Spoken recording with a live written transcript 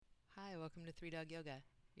welcome to Three Dog Yoga.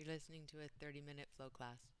 You're listening to a 30-minute flow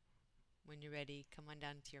class. When you're ready, come on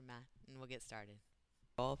down to your mat and we'll get started.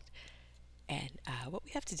 And what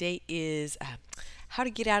we have today is how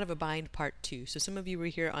to get out of a bind part 2. So some of you were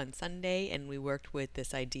here on Sunday and we worked with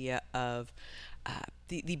this idea of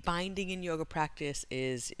the binding in yoga practice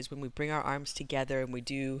is when we bring our arms together and we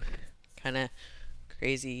do kind of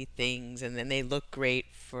crazy things, and then they look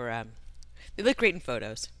great for they look great in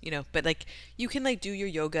photos, but like you can like do your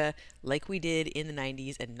yoga like we did in the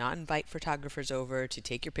 90s and not invite photographers over to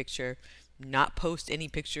take your picture, not post any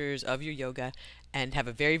pictures of your yoga, and have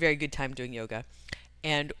a very, very good time doing yoga.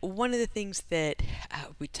 And one of the things that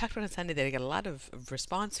we talked about on Sunday that I got a lot of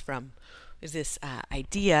response from is this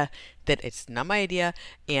idea that it's not my idea,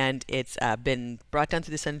 and it's been brought down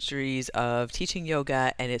through the centuries of teaching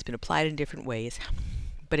yoga, and it's been applied in different ways.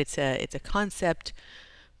 But it's a concept,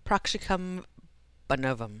 prakshikam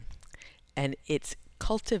banavam, and it's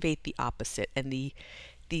cultivate the opposite. And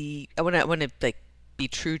the I want to like be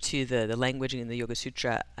true to the language in the Yoga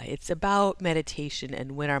Sutra. It's about meditation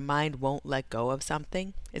and when our mind won't let go of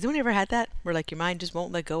something. Has anyone ever had that? Where like your mind just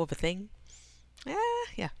won't let go of a thing?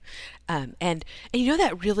 Yeah. And you know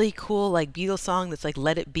that really cool like Beatles song that's like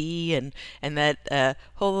 "Let It Be" and that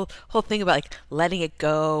whole thing about like letting it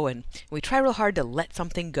go, and we try real hard to let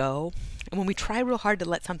something go. And when we try real hard to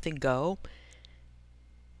let something go,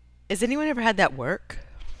 has anyone ever had that work?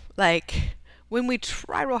 Like when we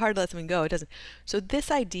try real hard to let something go, it doesn't. So this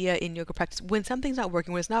idea in yoga practice, when something's not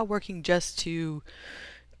working, when it's not working just to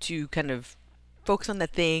kind of focus on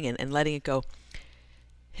that thing and letting it go,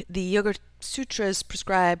 the Yoga Sutras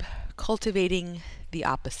prescribe cultivating the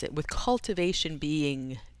opposite, with cultivation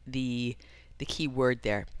being the key word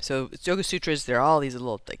there. So Yoga Sutras, they're all these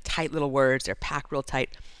little like tight little words, they're packed real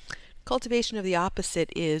tight. Cultivation of the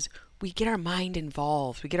opposite is we get our mind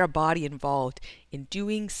involved, we get our body involved in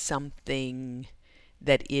doing something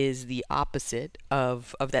that is the opposite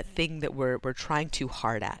of that thing that we're trying too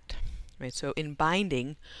hard at. Right? So in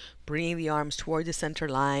binding, bringing the arms toward the center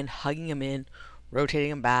line, hugging them in, rotating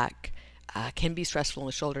them back, can be stressful in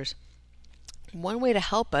the shoulders. One way to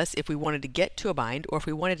help us if we wanted to get to a bind, or if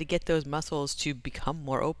we wanted to get those muscles to become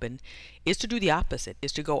more open, is to do the opposite,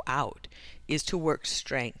 is to go out, is to work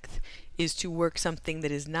strength, is to work something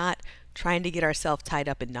that is not trying to get ourselves tied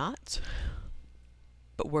up in knots,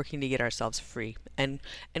 but working to get ourselves free, and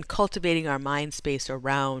cultivating our mind space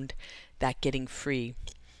around that getting free.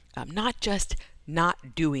 Not just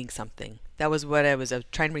not doing something. That was what I was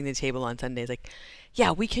trying to bring to the table on Sundays. Like,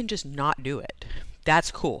 yeah, we can just not do it.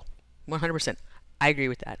 That's cool. 100%. I agree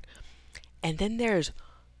with that. And then there's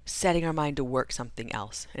setting our mind to work something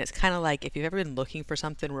else. And it's kind of like if you've ever been looking for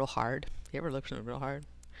something real hard. You ever look for something real hard?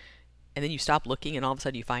 And then you stop looking and all of a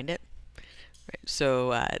sudden you find it? Right.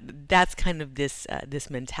 So that's kind of this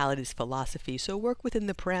mentality, this philosophy. So work within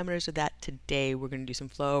the parameters of that today. We're going to do some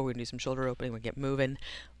flow. We're going to do some shoulder opening. We're going to get moving.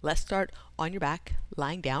 Let's start on your back,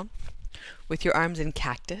 lying down with your arms in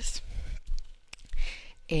cactus.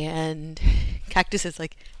 And cactus is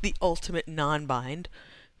like the ultimate non-bind.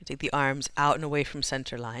 We take the arms out and away from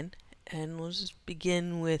center line. And we'll just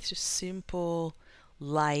begin with just simple,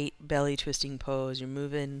 light belly twisting pose. You're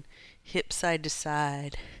moving hips side to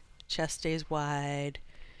side. Chest stays wide.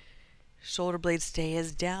 Shoulder blades stay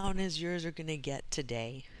as down as yours are going to get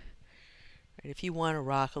today. Right, if you want to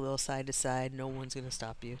rock a little side to side, no one's going to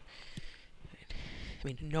stop you. Right. I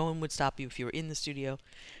mean, no one would stop you if you were in the studio.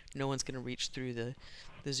 No one's going to reach through the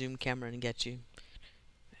Zoom camera and get you.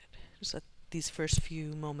 Right. Just let these first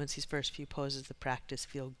few moments, these first few poses of practice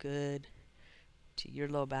feel good to your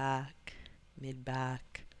low back, mid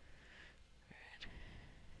back.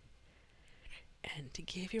 And to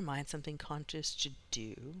give your mind something conscious to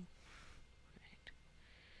do. Right.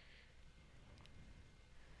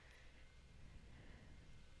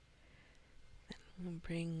 And we'll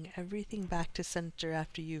bring everything back to center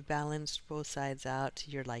after you've balanced both sides out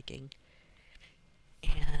to your liking.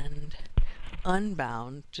 And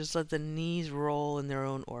unbound, just let the knees roll in their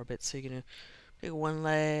own orbit. So you're going to take one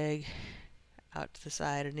leg out to the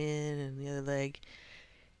side and in, and the other leg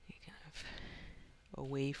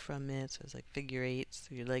away from it, so it's like figure eights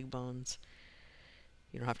through your leg bones.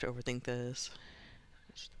 You don't have to overthink this.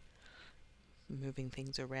 Just moving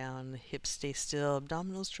things around. The hips stay still.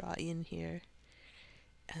 Abdominals draw in here.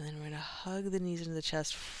 And then we're going to hug the knees into the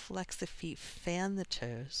chest, flex the feet, fan the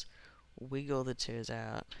toes, wiggle the toes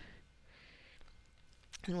out.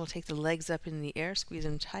 And we'll take the legs up in the air, squeeze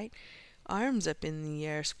them tight. Arms up in the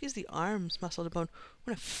air, squeeze the arms, muscle to bone.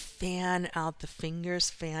 We're going to fan out the fingers,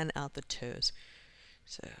 fan out the toes.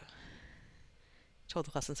 So, I told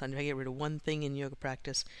the class on Sunday, if I get rid of one thing in yoga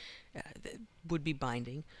practice, that would be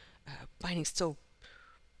binding. Binding's still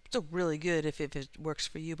really good if it works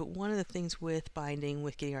for you. But one of the things with binding,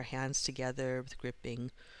 with getting our hands together, with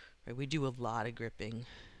gripping, right, we do a lot of gripping.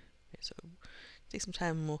 Okay, so take some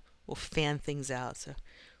time and we'll fan things out. So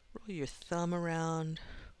roll your thumb around,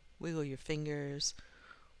 wiggle your fingers,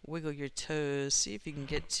 wiggle your toes. See if you can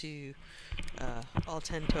get to all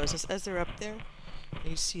 10 toes as they're up there.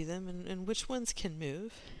 You see them, and which ones can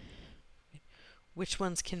move. Which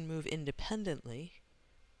ones can move independently?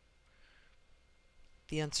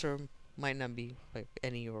 The answer might not be like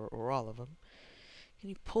any or all of them. And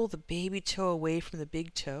you pull the baby toe away from the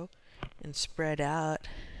big toe and spread out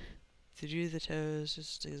through the toes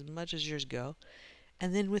just as much as yours go.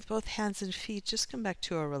 And then with both hands and feet, just come back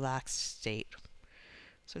to a relaxed state.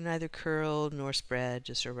 So neither curled nor spread,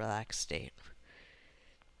 just a relaxed state.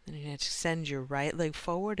 Then you're going to extend your right leg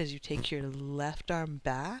forward as you take your left arm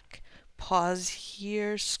back. Pause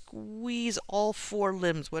here, squeeze all 4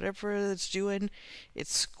 limbs. Whatever it's doing,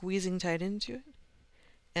 it's squeezing tight into it.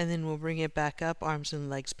 And then we'll bring it back up, arms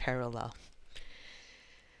and legs parallel.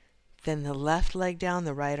 Then the left leg down,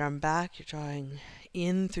 the right arm back. You're drawing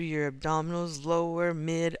in through your abdominals, lower,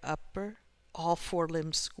 mid, upper. All 4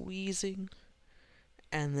 limbs squeezing.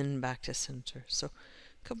 And then back to center. So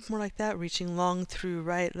a couple more like that, reaching long through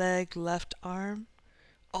right leg, left arm.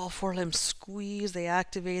 All 4 limbs squeeze, they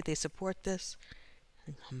activate, they support this.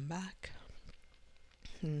 And come back.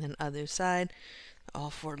 And then other side. All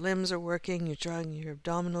 4 limbs are working. You're drawing your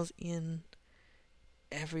abdominals in.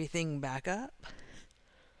 Everything back up.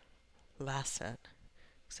 Last set.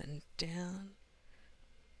 Extend down.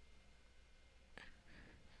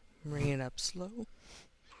 Bring it up slow.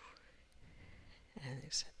 And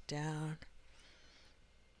extend down.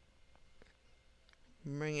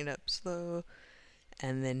 Bring it up slow.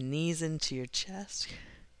 And then knees into your chest.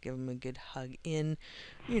 Give them a good hug in.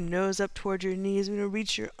 Your nose up toward your knees. You're going to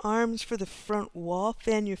reach your arms for the front wall.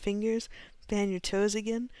 Fan your fingers. Fan your toes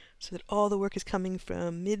again so that all the work is coming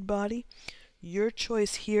from mid-body. Your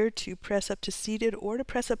choice here to press up to seated or to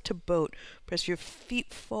press up to boat. Press your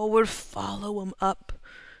feet forward. Follow them up.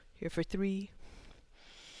 Here for 3,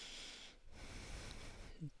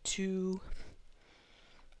 2.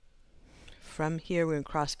 From here, we're going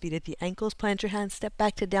to cross feet at the ankles. Plant your hands, step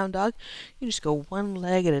back to down dog. You just go one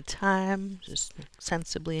leg at a time, just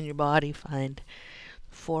sensibly in your body. Find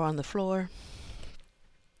 4 on the floor.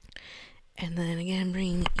 And then again,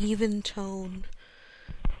 bring even tone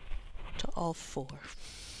to all 4.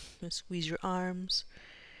 Squeeze your arms.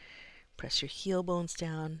 Press your heel bones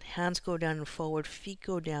down. Hands go down and forward. Feet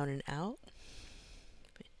go down and out.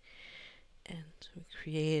 And we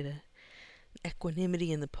create an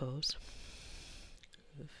equanimity in the pose.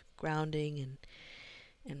 Of grounding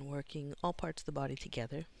and working all parts of the body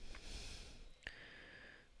together,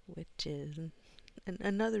 which is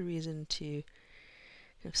another reason to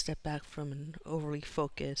step back from an overly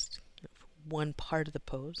focused one part of the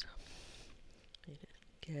pose.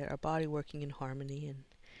 Get our body working in harmony,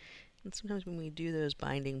 and sometimes when we do those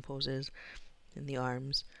binding poses in the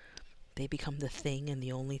arms, they become the thing and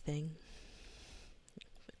the only thing.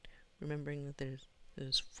 But remembering that there's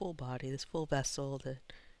this full body, this full vessel that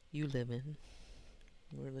you live in.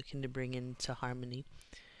 We're looking to bring into harmony.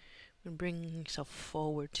 Bring yourself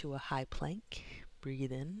forward to a high plank.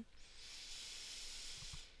 Breathe in.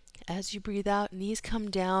 As you breathe out, knees come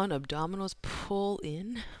down, abdominals pull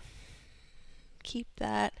in. Keep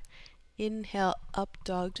that inhale up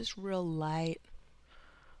dog, just real light.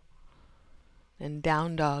 And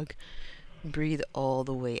down dog, breathe all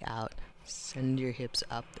the way out. Send your hips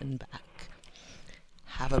up and back.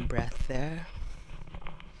 Have a breath there.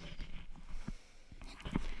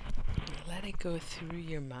 Let it go through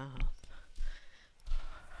your mouth.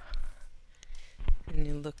 And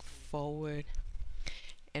you look forward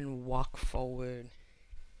and walk forward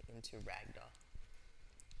into ragdoll.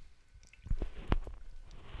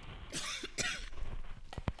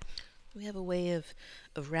 We have a way of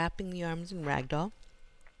wrapping the arms in ragdoll,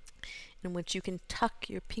 in which you can tuck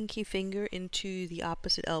your pinky finger into the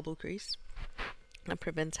opposite elbow crease. That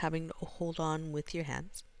prevents having to hold on with your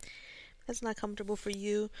hands. If that's not comfortable for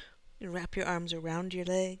you, wrap your arms around your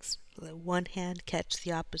legs. Let one hand catch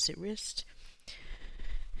the opposite wrist.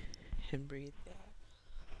 And breathe there.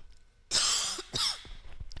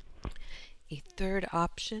 A third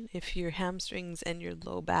option, if your hamstrings and your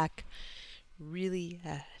low back really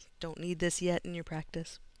don't need this yet in your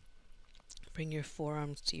practice, bring your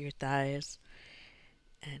forearms to your thighs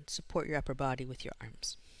and support your upper body with your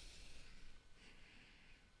arms.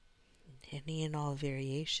 Any and all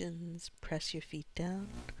variations, press your feet down,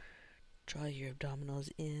 draw your abdominals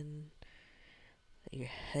in, let your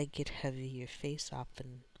head get heavy, your face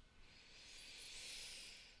soften.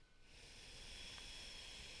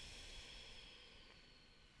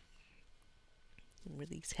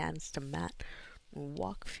 Release hands to mat.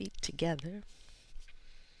 Walk feet together.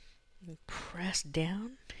 And press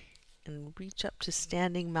down and reach up to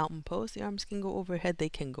standing mountain pose. The arms can go overhead. They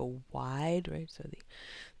can go wide, right? So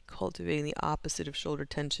cultivating the opposite of shoulder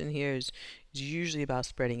tension here is usually about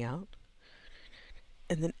spreading out.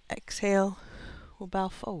 And then exhale, we'll bow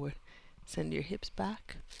forward. Send your hips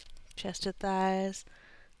back, chest to thighs.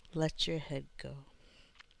 Let your head go.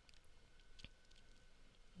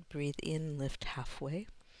 Breathe in, lift halfway.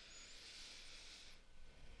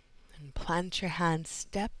 And plant your hands,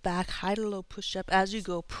 step back, high to low push-up. As you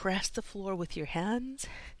go, press the floor with your hands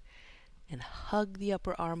and hug the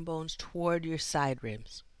upper arm bones toward your side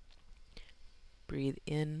ribs. Breathe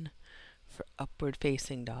in for upward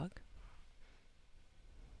facing dog.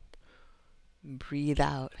 Breathe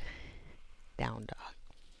out, down dog.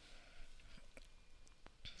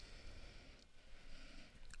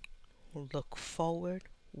 Look forward,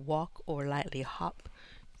 walk or lightly hop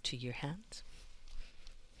to your hands.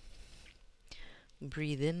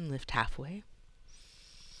 Breathe in, lift halfway.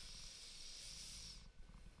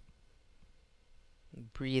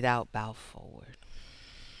 Breathe out, bow forward.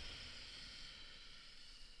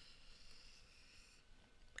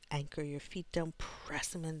 Anchor your feet down, press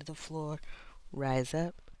them into the floor. Rise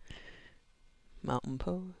up, mountain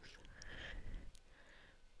pose.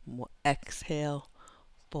 We'll exhale,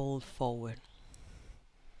 fold forward.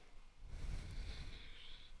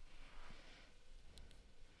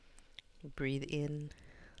 Breathe in,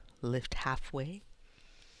 lift halfway.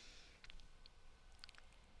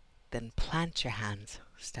 Then plant your hands,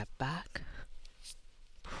 step back.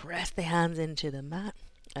 Press the hands into the mat.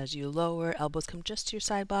 As you lower, elbows come just to your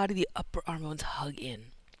side body, the upper arm bones hug in.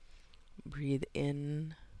 Breathe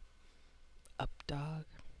in, up dog.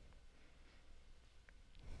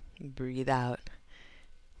 Breathe out,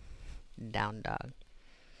 down dog.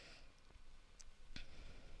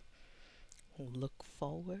 Look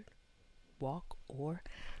forward, walk or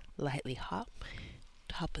lightly hop,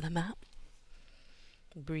 top of the mat.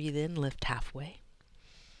 Breathe in, lift halfway.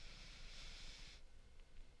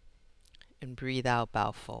 And breathe out,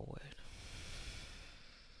 bow forward.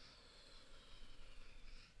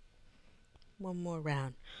 One more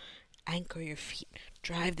round. Anchor your feet.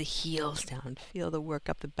 Drive the heels down. Feel the work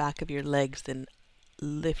up the back of your legs. Then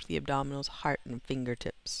lift the abdominals, heart, and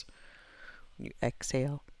fingertips. When you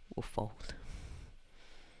exhale, we'll fold.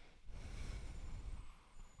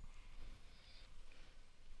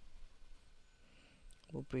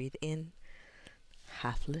 We'll breathe in,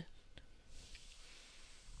 half lift.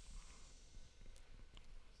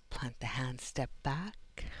 Plant the hands, step back.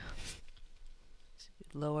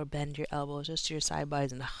 Lower, bend your elbows just to your side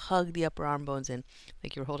bodies and hug the upper arm bones in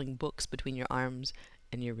like you're holding books between your arms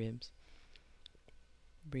and your ribs.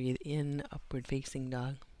 Breathe in, upward facing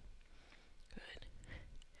dog. Good.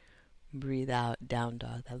 Breathe out, down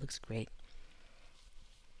dog. That looks great.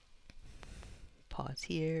 Pause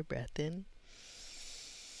here, breath in.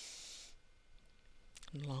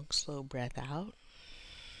 Long, slow breath out.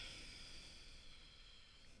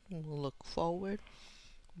 We'll look forward.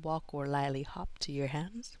 Walk or lightly hop to your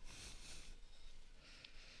hands.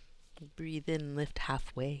 Breathe in, lift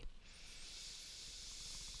halfway.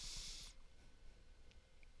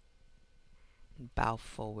 Bow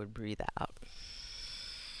forward, breathe out.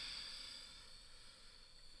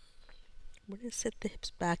 We're going to sit the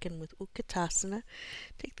hips back in with Utkatasana.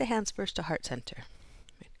 Take the hands first to heart center.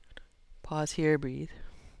 Pause here, breathe.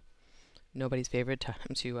 Nobody's favorite time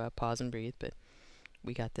to pause and breathe, but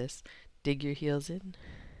we got this. Dig your heels in.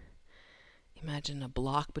 Imagine a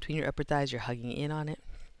block between your upper thighs. You're hugging in on it.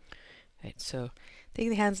 Right, so take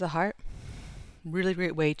the hands to the heart. Really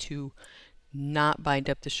great way to not bind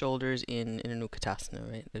up the shoulders in an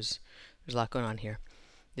Utkatasana, right? There's a lot going on here.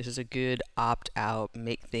 This is a good opt-out,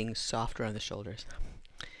 make things softer on the shoulders.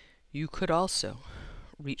 You could also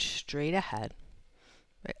reach straight ahead,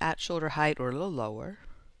 right, at shoulder height or a little lower.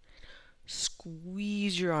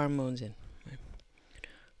 Squeeze your arm bones in. Right?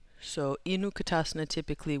 So in Utkatasana,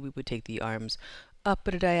 typically we would take the arms up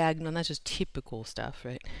at a diagonal, and that's just typical stuff,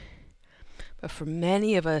 right? But for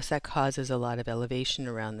many of us, that causes a lot of elevation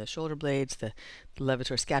around the shoulder blades, the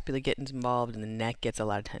levator scapula gets involved, and the neck gets a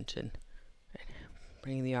lot of tension. Right?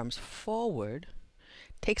 Bringing the arms forward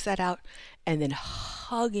takes that out, and then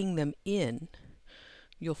hugging them in,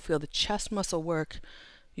 you'll feel the chest muscle work,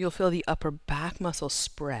 you'll feel the upper back muscle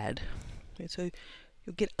spread. Right? So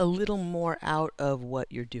you'll get a little more out of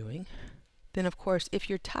what you're doing. Then, of course, if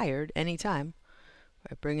you're tired anytime,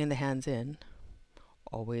 right, bringing the hands in,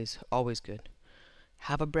 always good.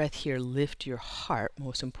 Have a breath here. Lift your heart,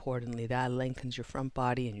 most importantly. That lengthens your front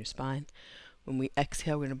body and your spine. When we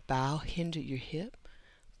exhale, we're going to bow, hinge at your hip.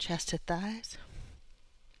 chest to thighs,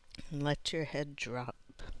 and let your head drop.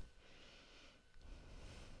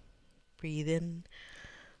 Breathe in,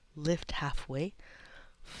 lift halfway,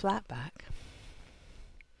 flat back.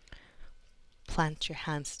 Plant your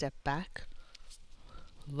hands, step back,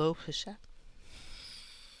 low push-up.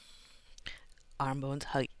 Arm bones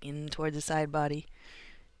hug in toward the side body.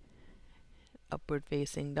 Upward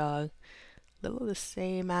facing dog. Little of the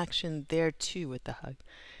same action there too with the hug.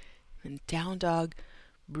 And down dog,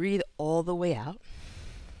 breathe all the way out.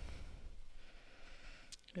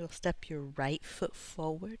 You'll step your right foot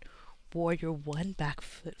forward. Warrior one, back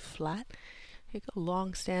foot flat. Take a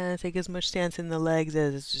long stance. Take as much stance in the legs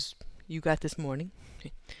as just you got this morning.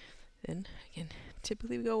 Okay. Then again,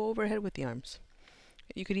 typically we go overhead with the arms.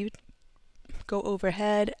 You could even go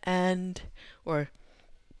overhead or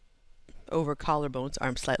over collarbones,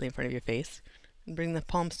 arms slightly in front of your face, and bring the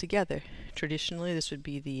palms together. Traditionally, this would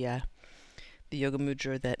be the yoga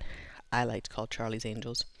mudra that I like to call Charlie's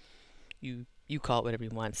Angels. You call it whatever you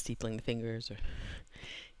want, steepling the fingers, or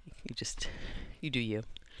you do you.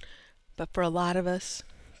 But for a lot of us,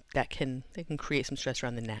 they can create some stress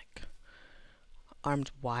around the neck.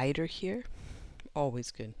 Arms wider here,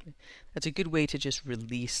 always good. That's a good way to just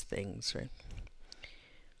release things, right?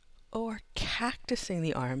 Or cactusing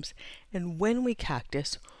the arms, and when we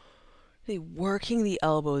cactus, working the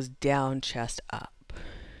elbows down, chest up,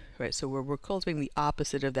 right? So we're cultivating the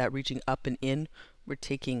opposite of that, reaching up and in. We're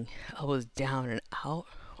taking elbows down and out,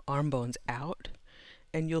 arm bones out,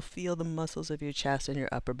 and you'll feel the muscles of your chest and your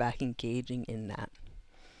upper back engaging in that.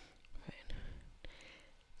 Right.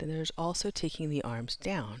 Then there's also taking the arms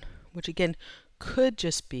down, which again could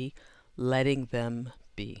just be letting them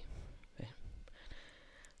be.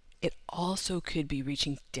 It also could be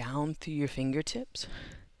reaching down through your fingertips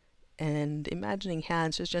and imagining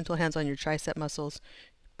hands, just gentle hands on your tricep muscles,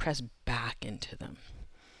 press back into them.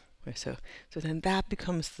 Right, so then that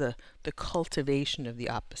becomes the cultivation of the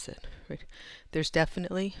opposite. Right? There's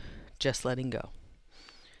definitely just letting go.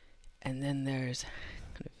 And then there's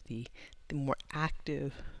kind of the more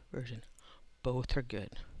active version. Both are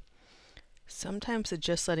good. Sometimes the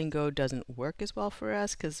just letting go doesn't work as well for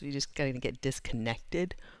us because we just kind of get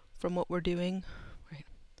disconnected from what we're doing, right?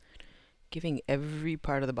 Giving every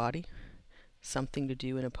part of the body something to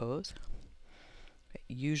do in a pose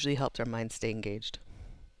usually helps our mind stay engaged.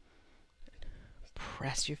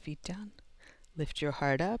 Press your feet down, lift your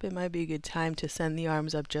heart up. It might be a good time to send the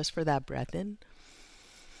arms up just for that breath in.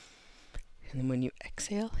 And then when you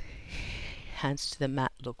exhale, hands to the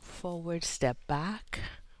mat, look forward, step back,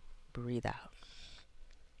 breathe out.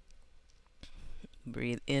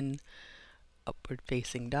 Breathe in, upward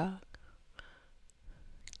facing dog.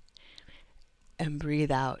 And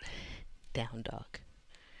breathe out, down dog.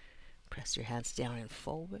 Press your hands down and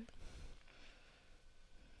forward.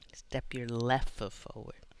 Step your left foot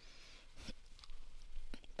forward.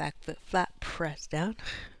 Back foot flat, press down.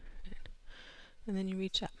 And then you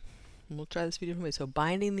reach up. And we'll try this a few different ways. So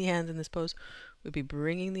binding the hands in this pose would be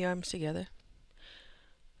bringing the arms together,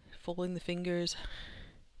 folding the fingers,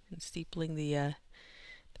 and steepling the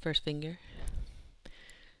first finger.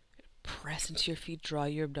 Press into your feet, draw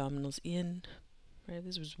your abdominals in. Right,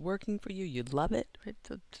 this was working for you. You'd love it. Right,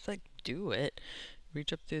 so just like do it.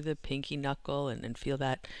 Reach up through the pinky knuckle and feel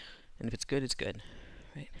that. And if it's good, it's good.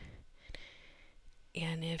 Right.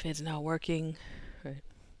 And if it's not working, right,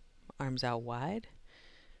 arms out wide.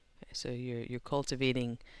 Okay, so you're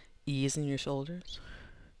cultivating ease in your shoulders.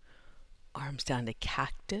 Arms down to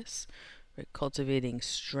cactus. Right, cultivating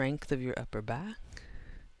strength of your upper back.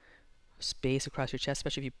 Space across your chest,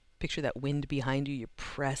 especially if you picture that wind behind you, you're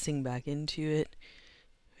pressing back into it.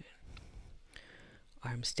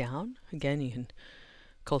 Arms down. Again, you can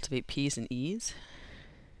cultivate peace and ease.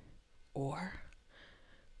 Or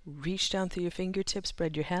reach down through your fingertips,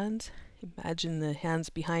 spread your hands. Imagine the hands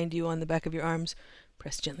behind you on the back of your arms.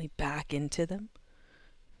 Press gently back into them.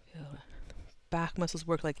 Feel the back muscles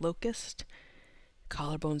work like locust.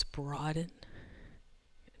 Collarbones broaden.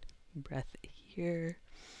 Breath here.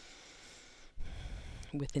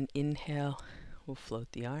 With an inhale, we'll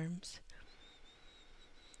float the arms.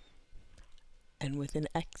 And with an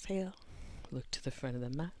exhale, look to the front of the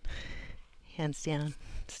mat. Hands down,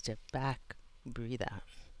 step back, breathe out.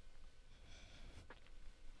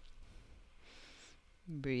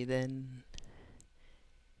 Breathe in.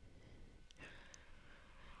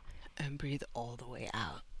 And breathe all the way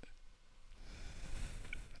out.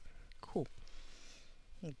 Cool.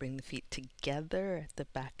 And bring the feet together at the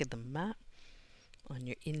back of the mat. On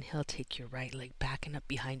your inhale, take your right leg back and up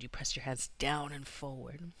behind you. Press your hands down and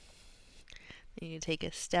forward. Then you take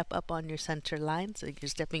a step up on your center line, so you're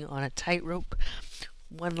stepping on a tightrope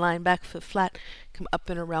One line, back foot flat. Come up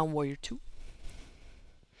and around warrior two.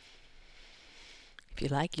 If you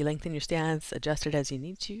like, you lengthen your stance, adjust it as you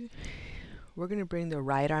need to. We're going to bring the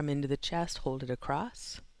right arm into the chest, hold it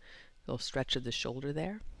across. A little stretch of the shoulder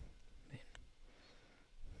there.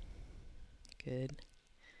 Good.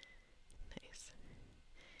 Nice.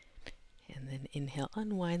 And then inhale,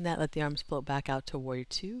 unwind that, let the arms float back out to warrior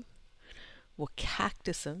two. We'll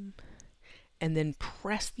cactus them and then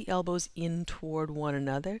press the elbows in toward one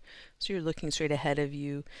another. So you're looking straight ahead of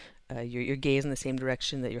you, your gaze in the same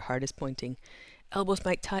direction that your heart is pointing. Elbows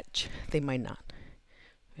might touch, they might not.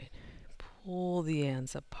 Right. Pull the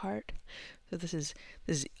hands apart. So this is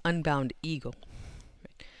unbound eagle,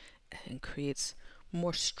 right? And creates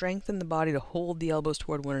more strength in the body to hold the elbows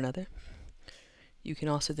toward one another. You can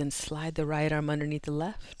also then slide the right arm underneath the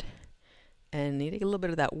left, and you take a little bit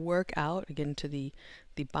of that work out again to the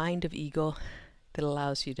bind of eagle that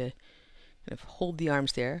allows you to kind of hold the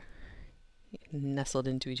arms there, nestled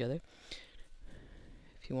into each other.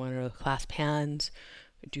 If you want to clasp hands,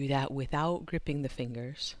 do that without gripping the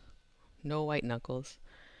fingers. No white knuckles.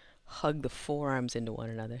 Hug the forearms into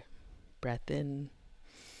one another. Breath in.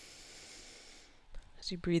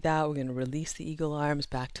 As you breathe out, we're going to release the eagle arms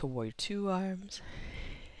back to warrior two arms.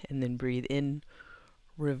 And then breathe in,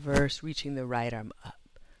 reverse, reaching the right arm up.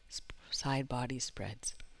 Side body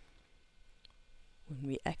spreads. When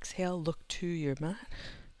we exhale, look to your mat.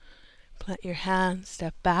 Plant your hands,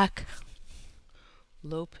 step back.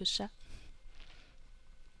 Low push-up.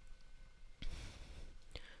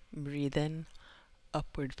 Breathe in,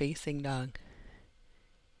 upward facing dog.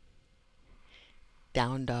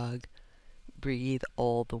 Down dog. Breathe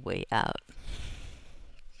all the way out.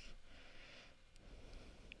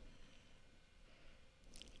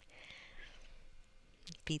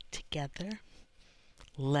 Feet together.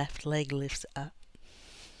 Left leg lifts up.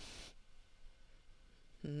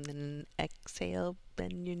 And then exhale,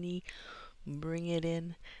 bend your knee, bring it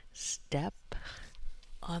in, step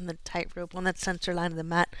on the tightrope, on that center line of the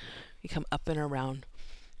mat. You come up and around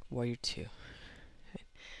warrior two.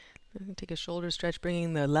 Right. Take a shoulder stretch,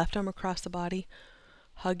 bringing the left arm across the body.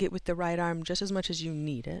 Hug it with the right arm just as much as you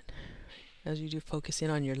need it. As you do, focus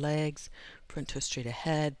in on your legs, front toe straight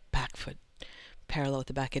ahead, back foot parallel with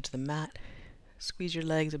the back edge of the mat. Squeeze your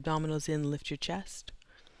legs, abdominals in, lift your chest.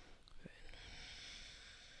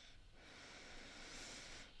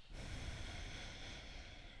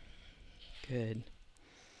 Good.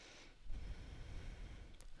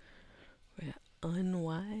 We're going to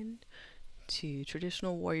unwind to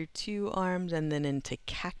traditional warrior two arms and then into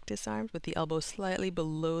cactus arms with the elbows slightly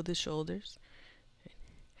below the shoulders.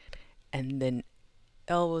 And then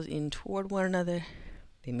elbows in toward one another.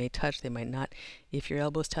 They may touch, they might not. If your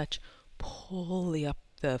elbows touch, pull the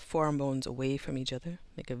forearm bones away from each other.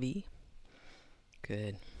 Make a V.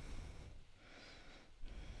 Good.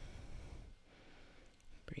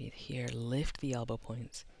 Breathe here. Lift the elbow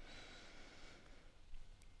points.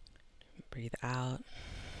 Breathe out.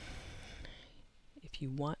 If you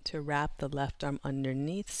want to wrap the left arm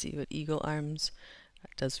underneath, see what eagle arms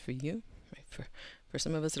does for you. Right? For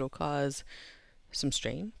some of us, it'll cause some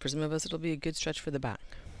strain. For some of us, it'll be a good stretch for the back.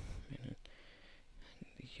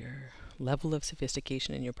 Your level of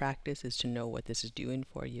sophistication in your practice is to know what this is doing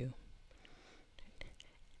for you.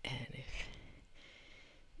 And if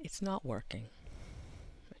it's not working,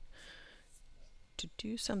 to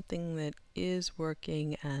do something that is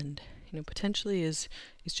working and potentially is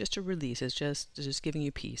just a release, is just giving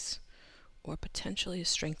you peace, or potentially is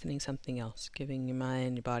strengthening something else, giving your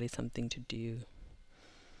mind, your body something to do.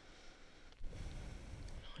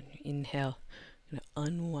 On your inhale,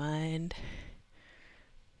 unwind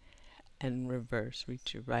and reverse.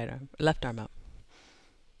 Reach your left arm up.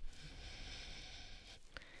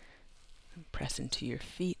 And press into your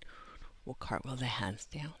feet. We'll cartwheel the hands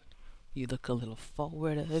down. You look a little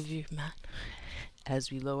forward of your mat.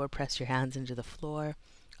 As we lower, press your hands into the floor.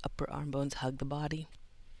 Upper arm bones hug the body.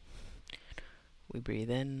 We breathe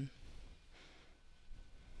in.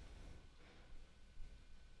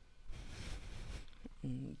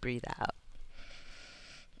 And breathe out.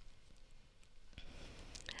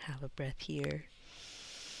 Have a breath here.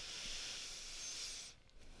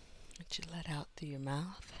 Let you let out through your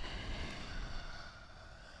mouth.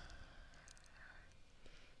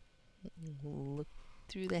 Look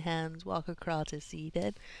through the hands, walk across to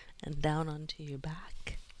seated and down onto your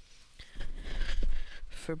back.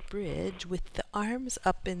 For bridge, with the arms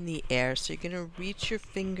up in the air, so you're going to reach your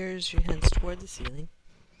fingers, your hands toward the ceiling.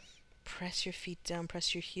 Press your feet down,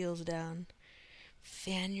 press your heels down.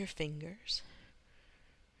 Fan your fingers.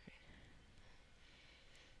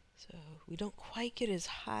 So So we don't quite get as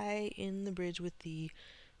high in the bridge with the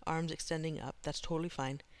arms extending up. That's totally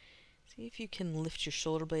fine. See if you can lift your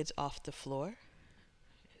shoulder blades off the floor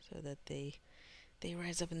so that they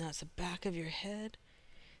rise up, and that's the back of your head.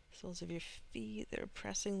 Soles of your feet, they're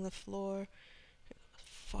pressing the floor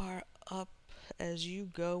far up as you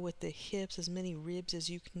go with the hips, as many ribs as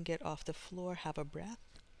you can get off the floor. Have a breath.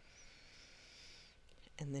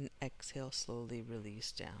 And then exhale, slowly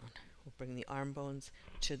release down. We'll bring the arm bones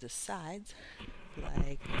to the sides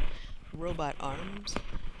like robot arms.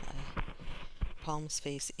 Palms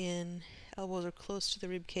face in, elbows are close to the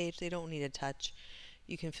rib cage. They don't need to touch.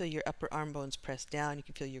 You can feel your upper arm bones press down. You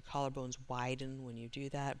can feel your collarbones widen when you do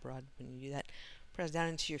that, broad when you do that. Press down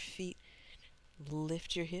into your feet.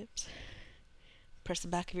 Lift your hips. Press the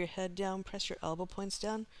back of your head down. Press your elbow points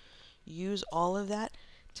down. Use all of that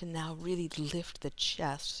to now really lift the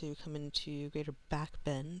chest, so you come into greater back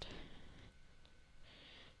bend.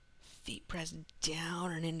 Feet press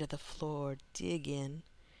down and into the floor. Dig in.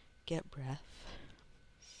 Get breath.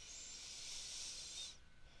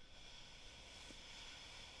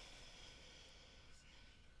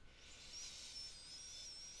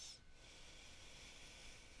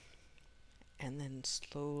 And then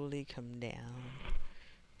slowly come down.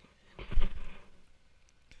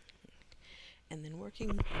 And then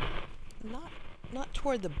working not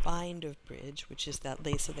toward the bind of bridge, which is that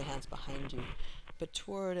lace of the hands behind you, but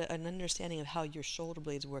toward an understanding of how your shoulder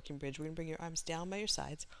blades work in bridge. We're going to bring your arms down by your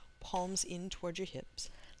sides, palms in toward your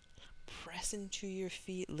hips. Press into your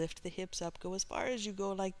feet, lift the hips up, go as far as you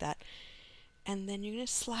go like that. And then you're going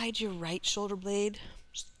to slide your right shoulder blade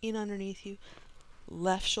in underneath you,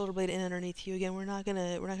 left shoulder blade in underneath you. Again, we're not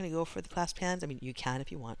gonna go for the clasped hands. I mean, you can if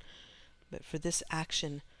you want, but for this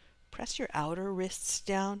action, press your outer wrists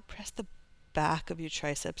down, press the back of your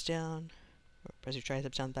triceps down, or press your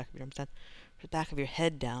triceps down, the back of your arms down, press the back of your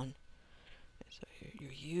head down. So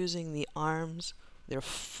you're using the arms, their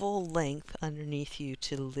full length underneath you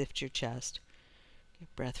to lift your chest.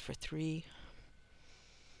 Get breath for 3,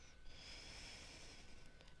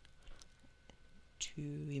 2.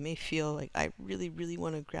 You may feel like, I really, really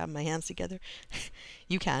want to grab my hands together.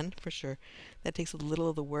 You can, for sure. That takes a little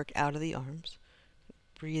of the work out of the arms.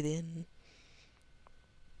 Breathe in.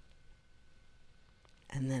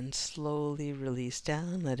 And then slowly release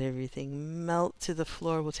down. Let everything melt to the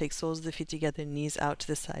floor. We'll take soles of the feet together, knees out to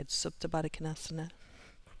the side. Supta Baddha Konasana.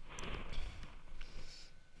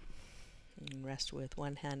 And rest with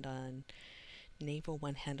one hand on navel,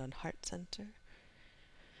 one hand on heart center.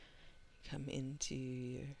 Come into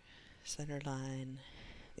your center line,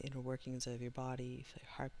 the inner workings of your body. You feel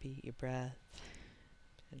your heartbeat, your breath.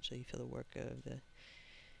 Potentially you feel the work of the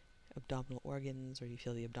abdominal organs, or you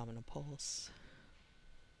feel the abdominal pulse.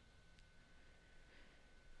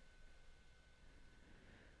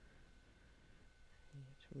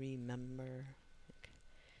 Remember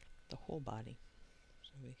the whole body.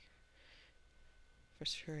 So we, for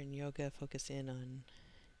sure in yoga, focus in on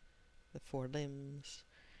the 4 limbs,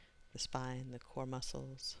 the spine, the core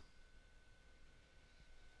muscles,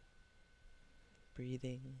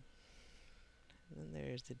 breathing. And then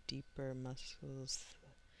there's the deeper muscles,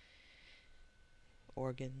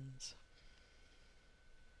 organs,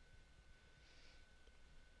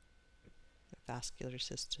 the vascular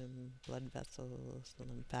system, blood vessels, the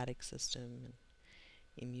lymphatic system, and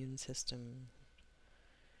immune system,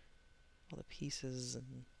 all the pieces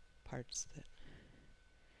and parts that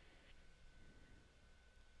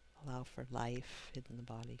allow for life in the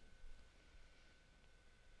body.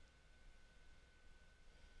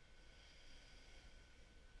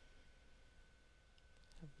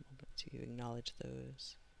 Have a moment to acknowledge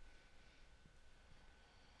those.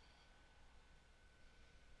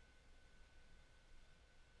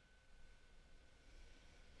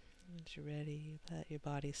 Once you're ready, let your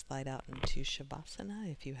body slide out into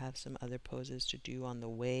Shavasana. If you have some other poses to do on the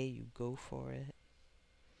way, you go for it.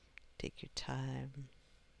 Take your time.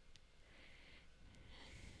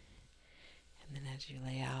 And then as you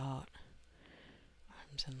lay out,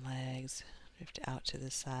 arms and legs drift out to the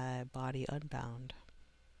side, body unbound.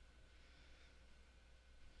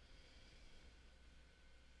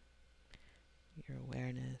 Your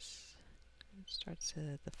awareness starts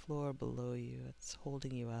at the floor below you. It's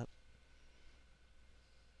holding you up.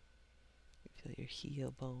 You feel your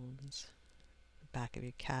heel bones, the back of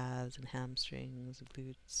your calves and hamstrings,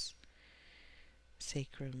 glutes,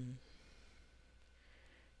 sacrum,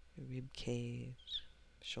 your rib cage,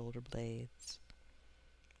 shoulder blades,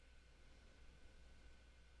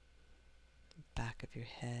 the back of your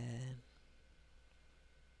head,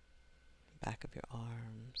 the back of your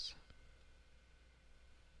arms.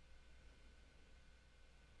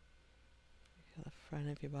 front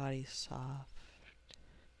of your body soft,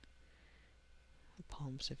 the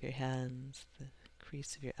palms of your hands, the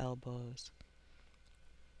crease of your elbows,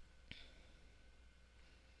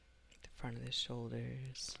 the front of the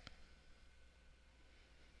shoulders,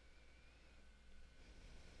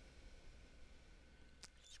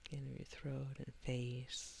 skin of your throat and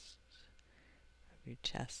face, of your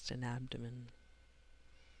chest and abdomen.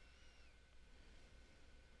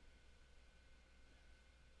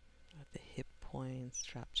 Let the hip points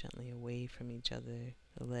drop gently away from each other,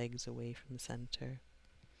 the legs away from the center.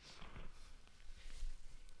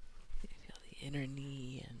 You feel the inner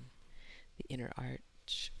knee and the inner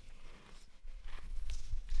arch.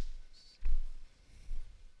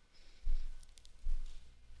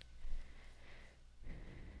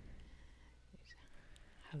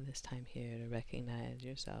 Have this time here to recognize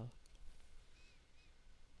yourself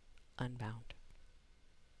unbound.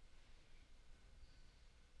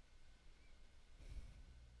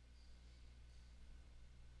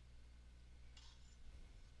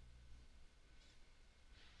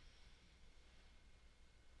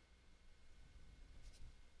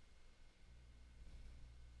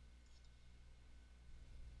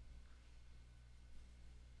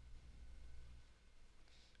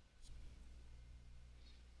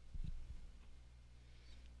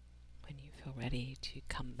 When you feel ready to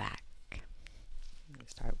come back, you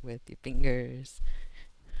start with your fingers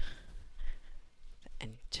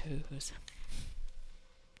and your toes.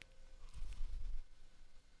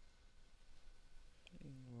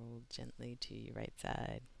 Roll gently to your right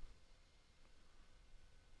side.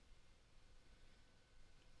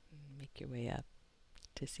 Make your way up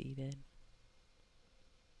to seated.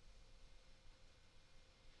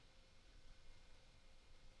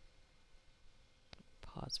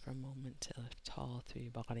 Pause for a moment to lift tall through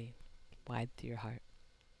your body, wide through your heart.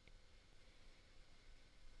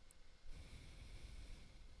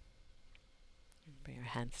 And bring your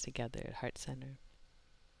hands together at heart center.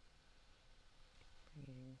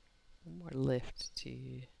 Bringing one more lift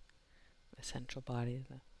to the central body,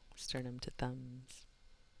 the sternum to thumbs,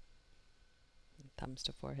 and thumbs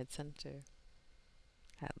to forehead center.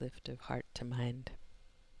 That lift of heart to mind.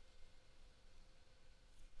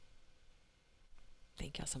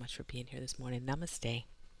 Thank y'all so much for being here this morning. Namaste.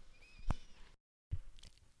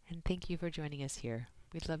 And thank you for joining us here.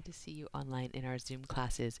 We'd love to see you online in our Zoom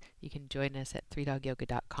classes. You can join us at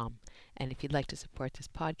 3dogyoga.com. And if you'd like to support this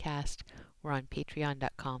podcast, we're on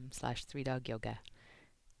patreon.com/3dogyoga.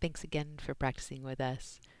 Thanks again for practicing with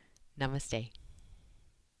us. Namaste.